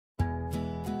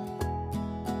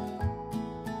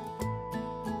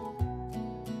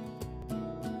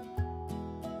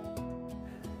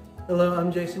Hello,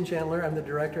 I'm Jason Chandler. I'm the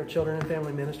Director of Children and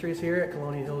Family Ministries here at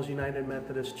Colonial Hills United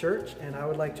Methodist Church, and I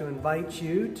would like to invite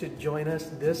you to join us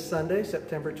this Sunday,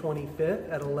 September 25th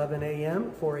at 11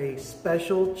 a.m. for a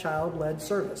special child-led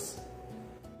service.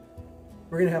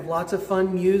 We're going to have lots of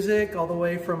fun music, all the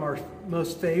way from our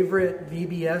most favorite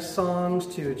VBS songs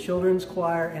to a children's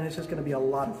choir, and it's just going to be a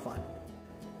lot of fun.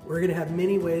 We're going to have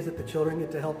many ways that the children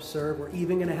get to help serve. We're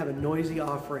even going to have a noisy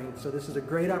offering. So this is a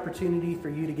great opportunity for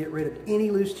you to get rid of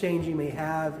any loose change you may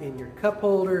have in your cup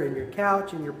holder, in your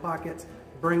couch, in your pockets.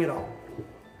 Bring it all.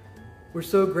 We're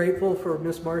so grateful for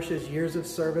Miss Marcia's years of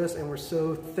service, and we're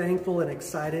so thankful and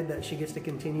excited that she gets to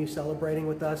continue celebrating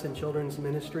with us in children's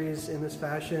ministries in this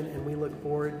fashion, and we look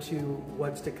forward to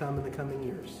what's to come in the coming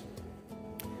years.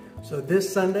 So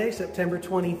this Sunday, September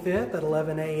 25th at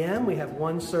 11 a.m., we have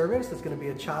one service. It's going to be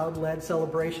a child-led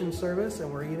celebration service,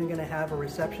 and we're even going to have a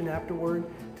reception afterward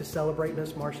to celebrate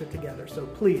Miss Marcia together. So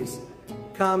please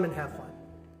come and have fun.